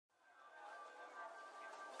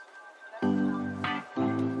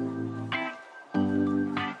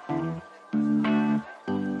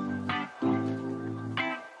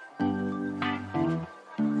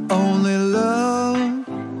Only love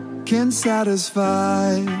can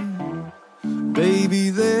satisfy. Baby,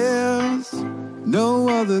 there's no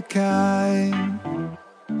other kind.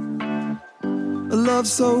 A love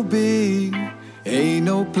so big, ain't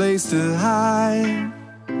no place to hide.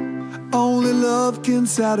 Only love can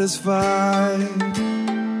satisfy.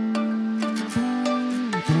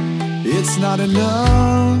 It's not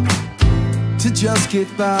enough to just get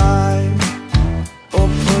by or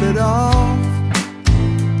put it off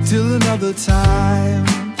till another time.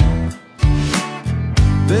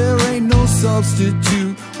 There ain't no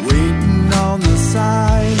substitute waiting on the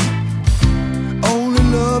side. Only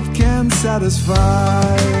love can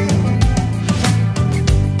satisfy.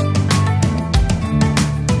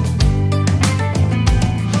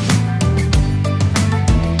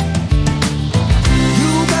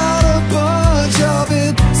 You got a bunch of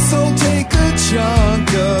it, so take a chunk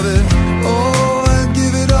of it. Oh, and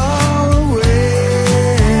give it all away.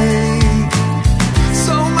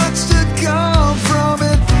 So much to come from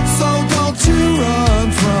it, so don't you run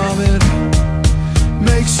from it.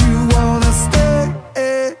 Makes you wanna stay.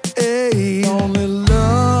 Only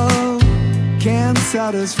love can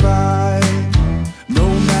satisfy. No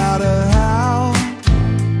matter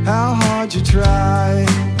how hard you try,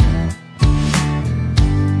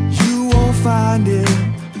 you won't find it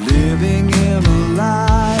living in a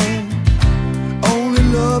lie. Only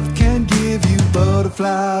love can give you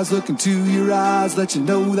butterflies. Look into your eyes, let you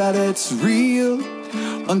know that it's real,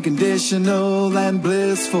 unconditional and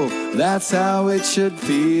blissful. That's how it should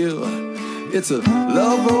feel. It's a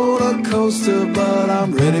love roller coaster, but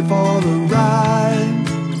I'm ready for the ride.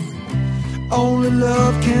 Only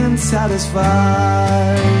love can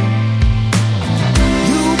satisfy.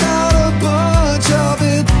 You got a bunch of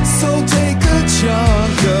it, so take a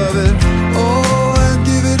chunk of it. Oh, and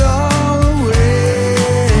give it all away.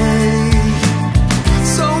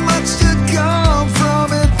 So much to come from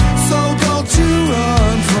it, so don't you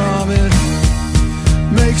run from it.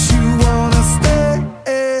 Makes you wanna stay.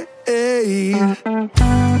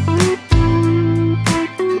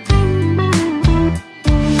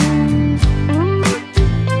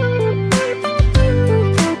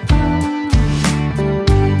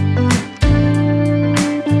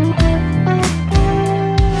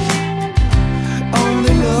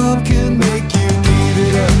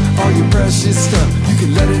 Precious stuff, you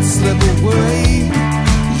can let it slip away.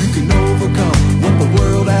 You can overcome what the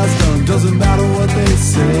world has done. Doesn't matter what they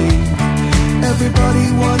say. Everybody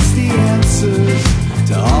wants the answers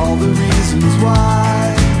to all the reasons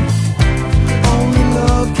why. Only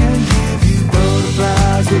love can give you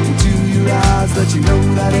butterflies. Look into your eyes, let you know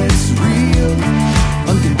that it's real,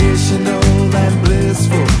 unconditional and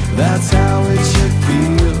blissful. That's how it should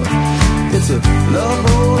feel. It's a love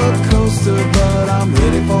roller coaster, but I'm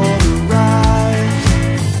ready for the ride.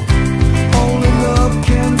 Only love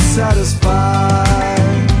can satisfy.